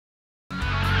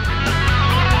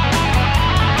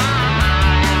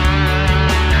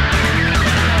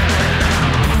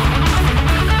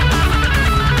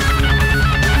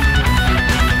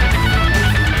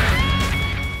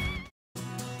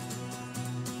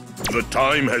The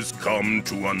time has come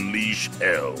to unleash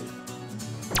hell.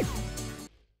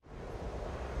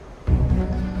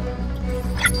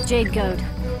 Jade Goat,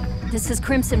 this is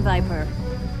Crimson Viper.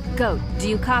 Goat, do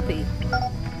you copy?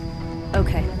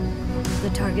 Okay. The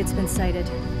target's been sighted.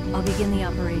 I'll begin the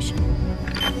operation.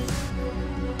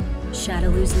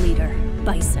 Shadaloo's leader,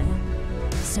 Bison.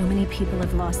 So many people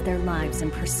have lost their lives in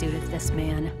pursuit of this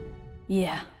man.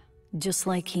 Yeah, just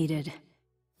like he did.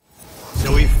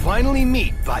 So we finally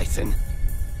meet, Bison.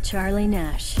 Charlie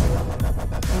Nash,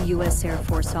 a U.S. Air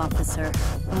Force officer,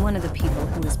 and one of the people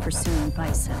who was pursuing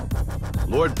Bison.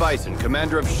 Lord Bison,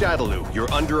 commander of Shadaloo,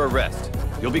 you're under arrest.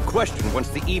 You'll be questioned once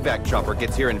the evac chopper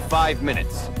gets here in 5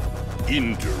 minutes.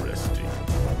 Interesting.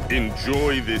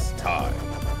 Enjoy this time,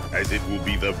 as it will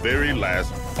be the very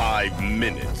last 5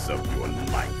 minutes of your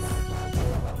life.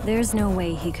 There's no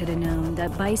way he could have known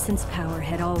that Bison's power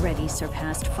had already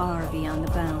surpassed far beyond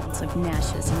the bounds of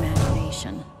Nash's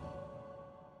imagination.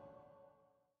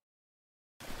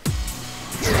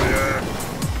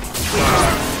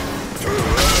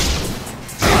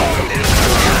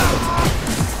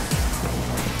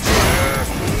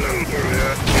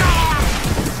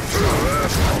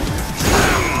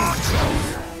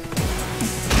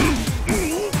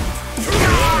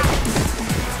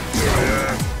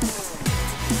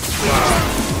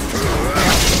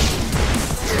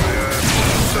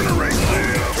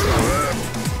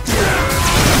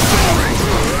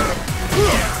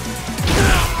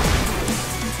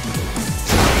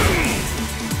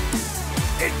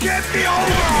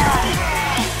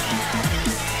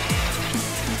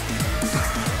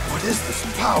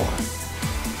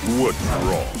 What's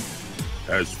wrong?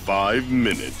 Has 5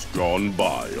 minutes gone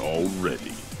by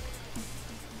already?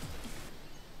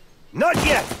 Not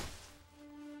yet!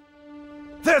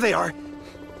 There they are!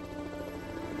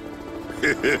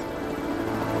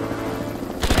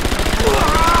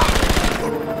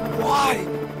 Why?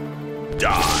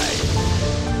 Die!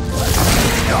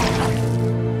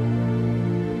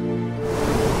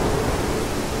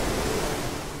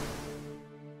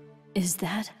 Is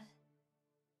that?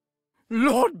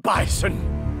 Lord Bison!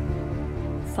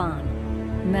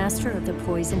 F.A.N.G, master of the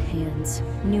Poison Hands,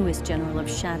 newest general of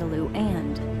Shadaloo,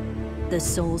 and the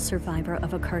sole survivor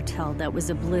of a cartel that was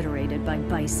obliterated by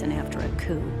Bison after a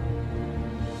coup.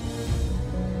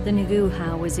 The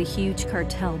NicoHD was a huge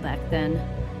cartel back then,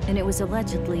 and it was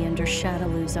allegedly under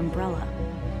Shadaloo's umbrella.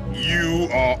 You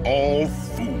are all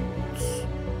fools.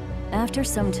 After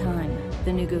some time,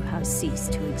 the NicoHD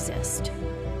ceased to exist.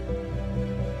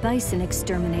 Bison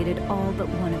exterminated all but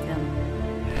one of them.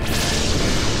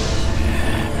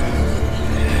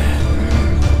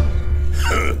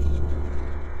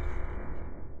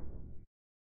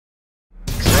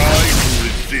 Try to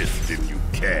resist if you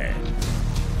can.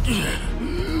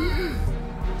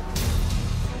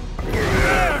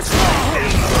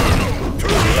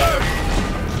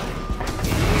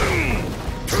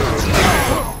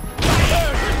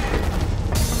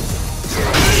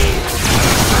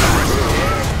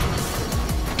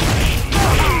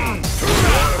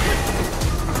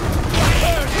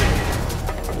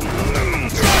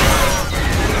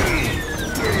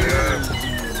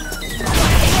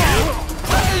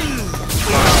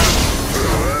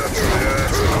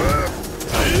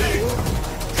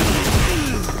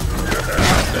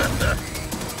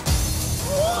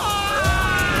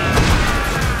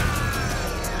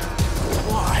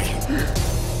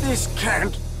 This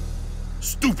can't...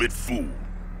 Stupid fool.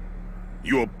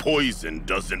 Your poison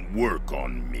doesn't work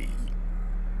on me.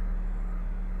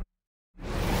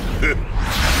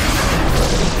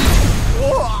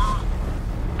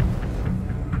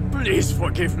 Please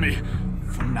forgive me.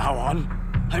 From now on,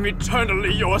 I'm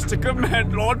eternally yours to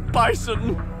command, Lord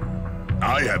Bison.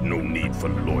 I have no need for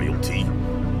loyalty.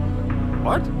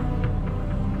 What?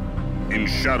 In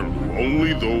Shadaloo,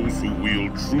 only those who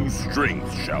wield true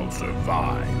strength shall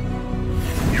survive.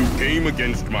 You came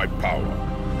against my power,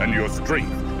 and your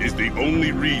strength is the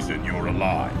only reason you're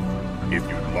alive. If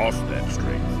you lost that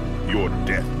strength, your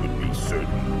death would be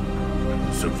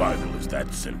certain. Survival is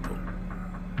that simple.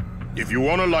 If you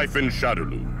want a life in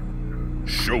Shadaloo,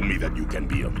 show me that you can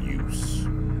be of use.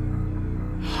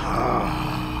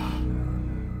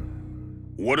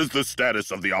 What is the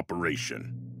status of the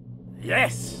operation?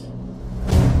 Yes.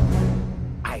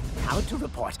 I'm proud to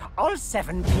report all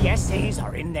 7 PSAs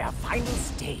are in their final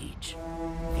stage.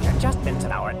 The adjustments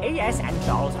on our AS and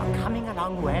dolls are coming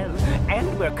along well,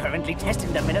 and we're currently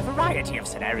testing them in a variety of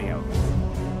scenarios.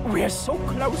 We're so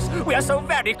close. We are so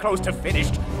very close to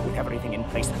finished. With everything in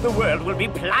place, the world will be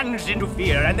plunged into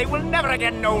fear, and they will never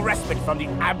again know respite from the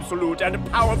absolute and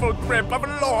powerful grip of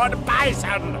Lord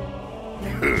Bison.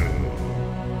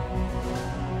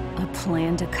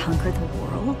 plan to conquer the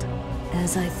world?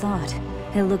 As I thought,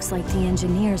 it looks like the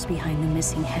engineers behind the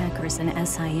missing hackers and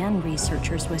SIN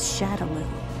researchers was Shadaloo.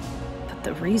 But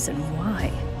the reason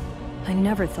why? I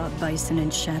never thought Bison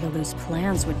and Shadaloo's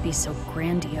plans would be so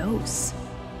grandiose.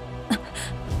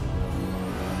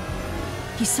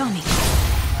 He saw me.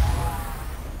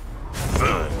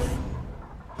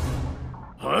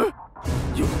 Huh?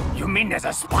 You mean there's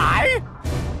a spy?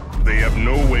 They have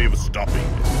no way of stopping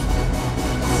this.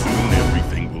 Soon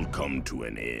everything will come to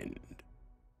an end.